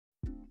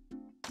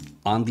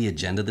On the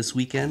agenda this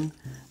weekend,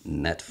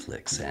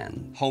 Netflix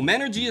and home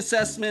energy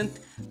assessment.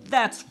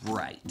 That's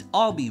right.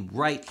 I'll be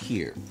right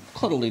here,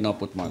 cuddling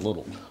up with my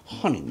little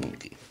honey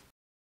monkey.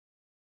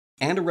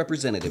 And a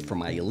representative from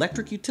my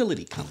electric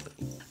utility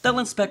company. They'll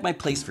inspect my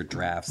place for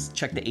drafts,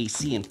 check the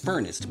AC and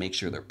furnace to make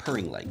sure they're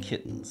purring like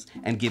kittens,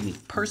 and give me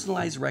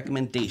personalized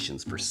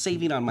recommendations for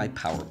saving on my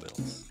power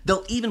bills.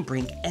 They'll even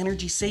bring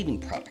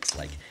energy-saving products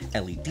like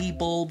LED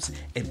bulbs,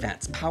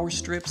 advanced power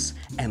strips,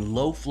 and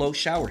low-flow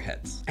shower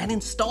heads, and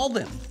install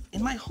them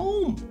in my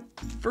home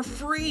for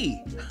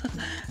free.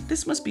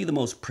 This must be the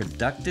most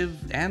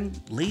productive and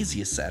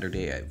laziest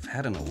Saturday I've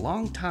had in a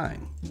long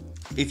time.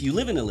 If you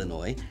live in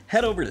Illinois,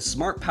 head over to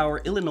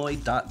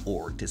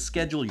smartpowerillinois.org to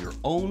schedule your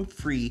own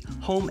free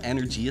home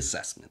energy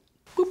assessment.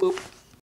 Boop boop.